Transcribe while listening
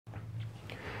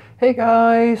Hey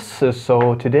guys,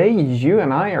 so today you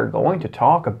and I are going to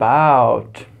talk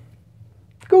about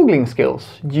Googling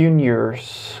skills,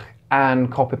 juniors,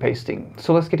 and copy pasting.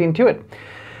 So let's get into it.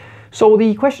 So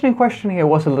the question in question here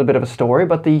was a little bit of a story,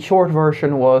 but the short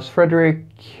version was, Frederick,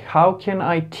 how can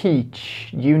I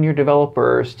teach junior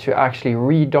developers to actually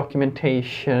read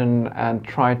documentation and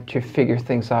try to figure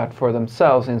things out for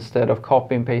themselves instead of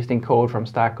copy and pasting code from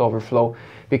Stack Overflow,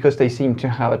 because they seem to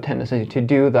have a tendency to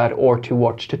do that or to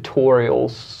watch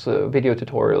tutorials, video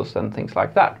tutorials and things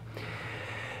like that.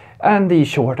 And the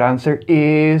short answer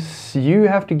is you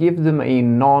have to give them a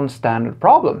non-standard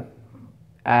problem.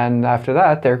 And after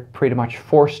that, they're pretty much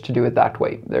forced to do it that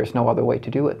way. There's no other way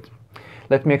to do it.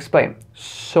 Let me explain.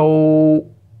 So,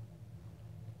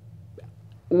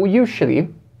 usually,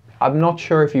 I'm not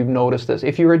sure if you've noticed this.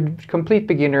 If you're a complete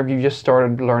beginner, if you just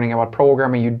started learning about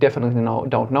programming, you definitely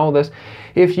don't know this.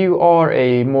 If you are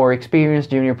a more experienced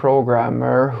junior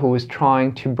programmer who is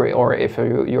trying to, or if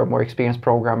you're a more experienced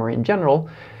programmer in general,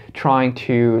 trying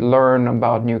to learn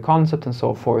about new concepts and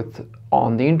so forth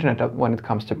on the internet when it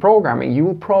comes to programming, you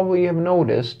will probably have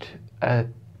noticed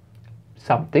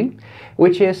something,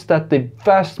 which is that the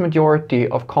vast majority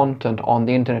of content on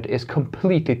the internet is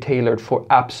completely tailored for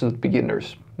absolute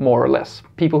beginners, more or less.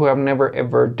 People who have never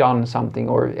ever done something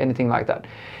or anything like that.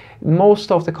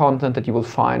 Most of the content that you will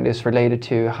find is related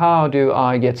to how do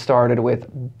I get started with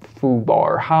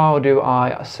foobar, how do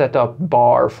I set up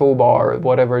bar, foobar,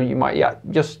 whatever you might,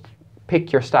 just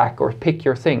pick your stack or pick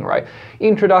your thing, right?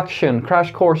 Introduction,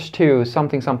 crash course 2,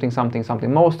 something.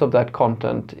 Most of that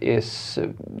content is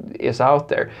out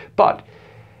there. But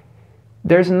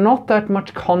there's not that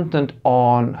much content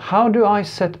on how do I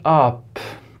set up,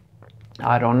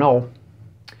 I don't know,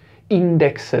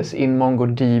 indexes in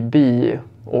MongoDB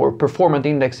or performant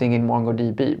indexing in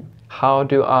MongoDB. How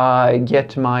do I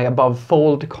get my above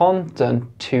fold content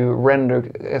to render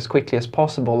as quickly as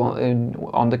possible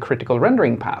on the critical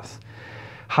rendering path?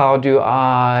 How do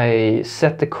I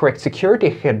set the correct security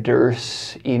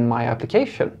headers in my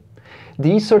application?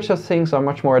 These sorts of things are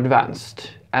much more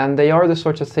advanced, and they are the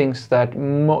sorts of things that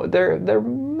there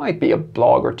might be a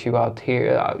blog or two out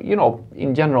here.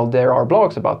 In general, there are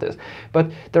blogs about this, but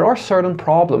there are certain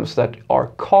problems that are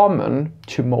common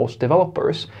to most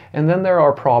developers, and then there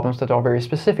are problems that are very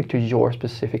specific to your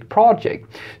specific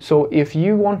project. So if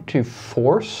you want to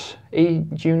force a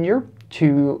junior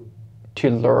to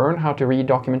learn how to read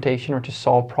documentation or to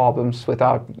solve problems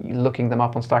without looking them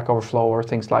up on Stack Overflow or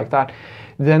things like that,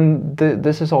 then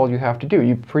this is all you have to do.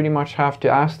 You pretty much have to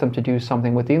ask them to do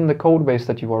something within the code base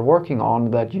that you are working on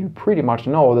that you pretty much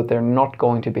know that they're not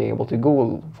going to be able to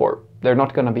Google for. They're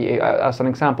not going to be, as an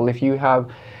example, if you have,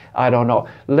 I don't know,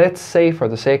 let's say for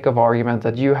the sake of argument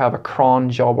that you have a cron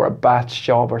job or a batch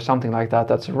job or something like that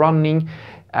that's running,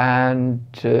 and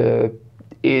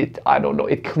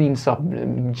it cleans up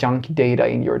junk data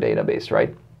in your database,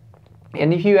 right?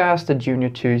 And if you ask the junior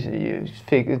to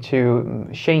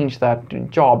change that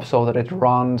job so that it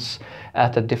runs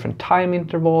at a different time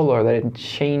interval, or that it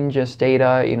changes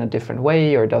data in a different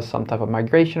way, or does some type of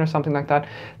migration or something like that,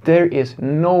 there is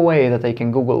no way that they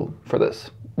can Google for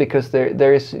this, because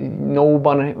there is no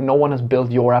one has built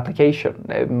your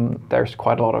application. There's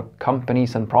quite a lot of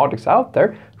companies and projects out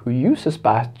there who uses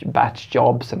batch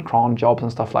jobs and cron jobs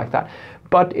and stuff like that.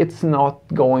 But it's not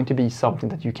going to be something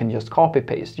that you can just copy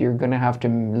paste. You're going to have to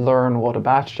learn what a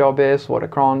batch job is, what a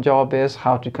cron job is,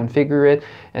 how to configure it,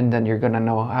 and then you're going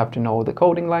to have to know the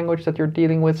coding language that you're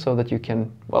dealing with so that you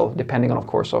can, well, depending on, of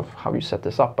course, of how you set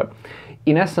this up. But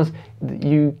in essence,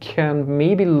 you can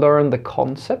maybe learn the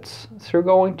concepts through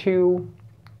going to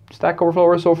Stack Overflow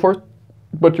or so forth,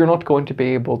 but you're not going to be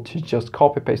able to just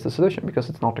copy paste the solution, because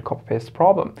it's not a copy paste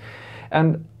problem.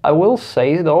 And I will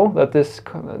say though that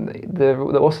there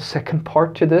was a second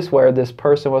part to this, where this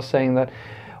person was saying that,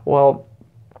 well,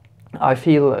 I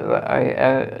feel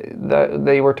that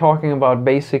they were talking about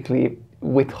basically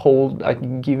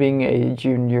giving a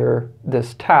junior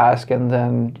this task and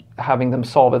then having them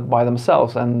solve it by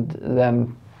themselves, and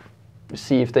then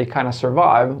see if they kind of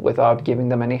survive without giving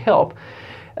them any help.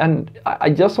 And I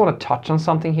just want to touch on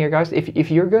something here, guys.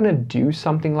 If you're going to do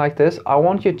something like this, I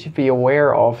want you to be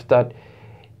aware of that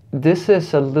this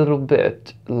is a little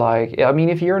bit like, I mean,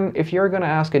 if you're going to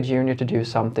ask a junior to do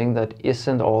something that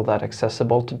isn't all that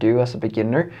accessible to do as a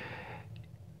beginner,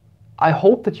 I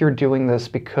hope that you're doing this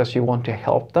because you want to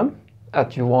help them,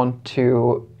 that you want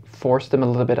to force them a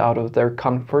little bit out of their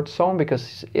comfort zone,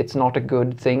 because it's not a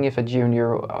good thing if a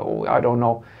junior, I don't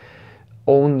know,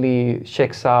 only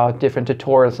checks out different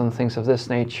tutorials and things of this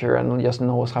nature and just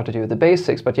knows how to do the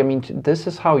basics. But I mean, this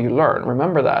is how you learn.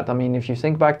 Remember that. I mean, if you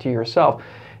think back to yourself,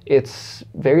 it's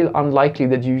very unlikely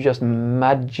that you just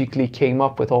magically came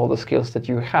up with all the skills that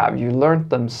you have. You learned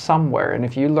them somewhere, and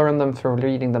if you learn them through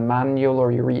reading the manual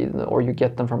or you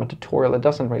get them from a tutorial, it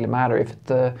doesn't really matter. If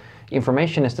the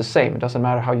information is the same, it doesn't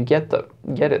matter how you get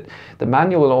it. The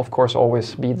manual will of course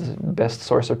always be the best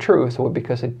source of truth,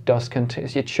 because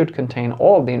it should contain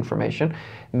all the information,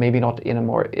 maybe not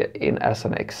in as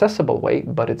an accessible way,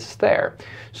 but it's there.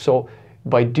 So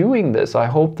by doing this, I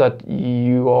hope that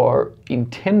you are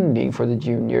intending for the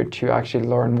junior to actually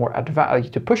learn more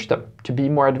advanced, to push them to be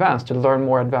more advanced, to learn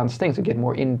more advanced things, to get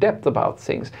more in depth about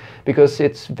things, because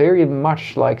it's very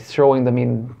much like throwing them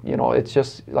in, it's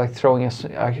just like throwing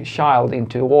a child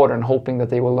into water and hoping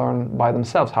that they will learn by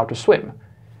themselves how to swim.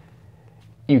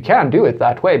 You can do it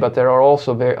that way, but there are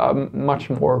also very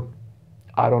much more,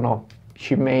 I don't know,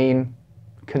 humane,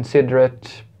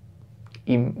 considerate,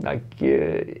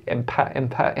 emphatic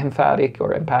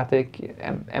or empathic,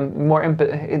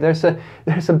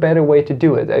 there's a better way to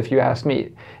do it, if you ask me,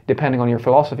 depending on your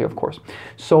philosophy, of course.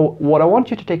 So what I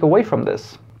want you to take away from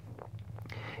this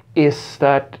is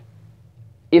that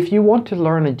if you want to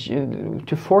learn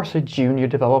to force a junior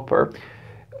developer,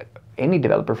 any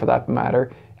developer for that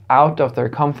matter, out of their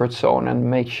comfort zone and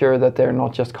make sure that they're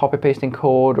not just copy pasting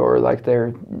code, or like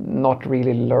they're not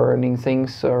really learning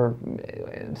things or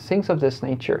things of this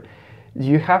nature,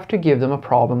 you have to give them a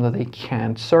problem that they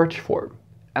can't search for.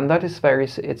 And that is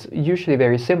it's usually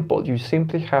very simple. You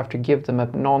simply have to give them a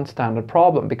non-standard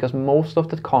problem, because most of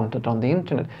the content on the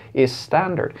internet is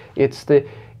standard. It's the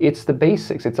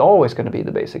basics. It's always going to be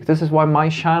the basics. This is why my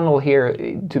channel here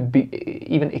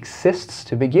even exists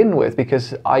to begin with,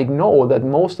 because I know that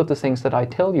most of the things that I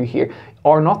tell you here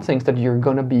are not things that you're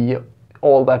going to be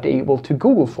all that able to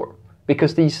Google for,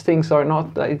 because these things are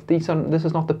not, this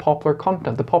is not the popular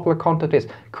content. The popular content is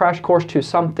crash course to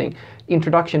something,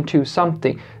 introduction to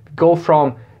something, go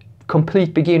from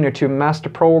complete beginner to master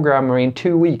programmer in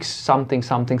 2 weeks, something,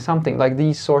 like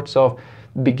these sorts of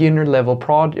beginner level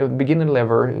content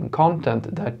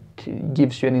that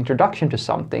gives you an introduction to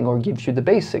something or gives you the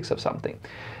basics of something.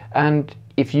 And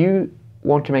if you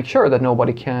want to make sure that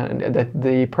that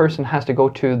the person has to go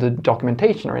to the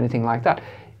documentation or anything like that,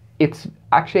 it's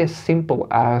actually as simple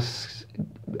as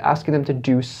asking them to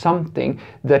do something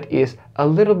that is a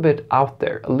little bit out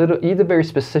there, either very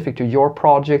specific to your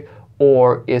project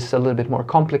or is a little bit more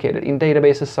complicated in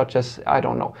databases such as, I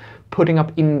don't know, putting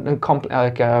up in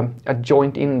a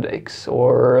joint index,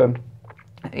 or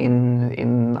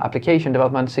in application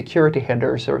development, security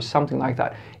headers or something like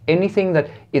that. Anything that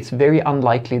it's very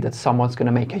unlikely that someone's going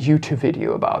to make a YouTube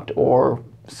video about, or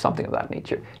something of that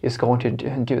nature, is going to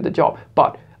do the job.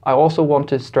 But I also want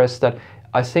to stress that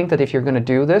I think that if you're going to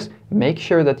do this, make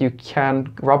sure that you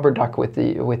can rubber duck with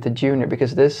the junior,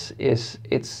 because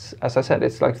it's as I said,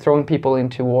 it's like throwing people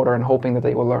into water and hoping that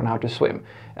they will learn how to swim.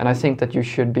 And I think that you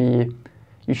should be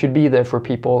there for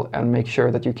people and make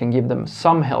sure that you can give them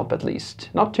some help at least.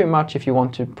 Not too much if you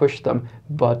want to push them,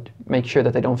 but make sure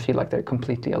that they don't feel like they're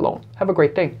completely alone. Have a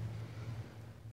great day.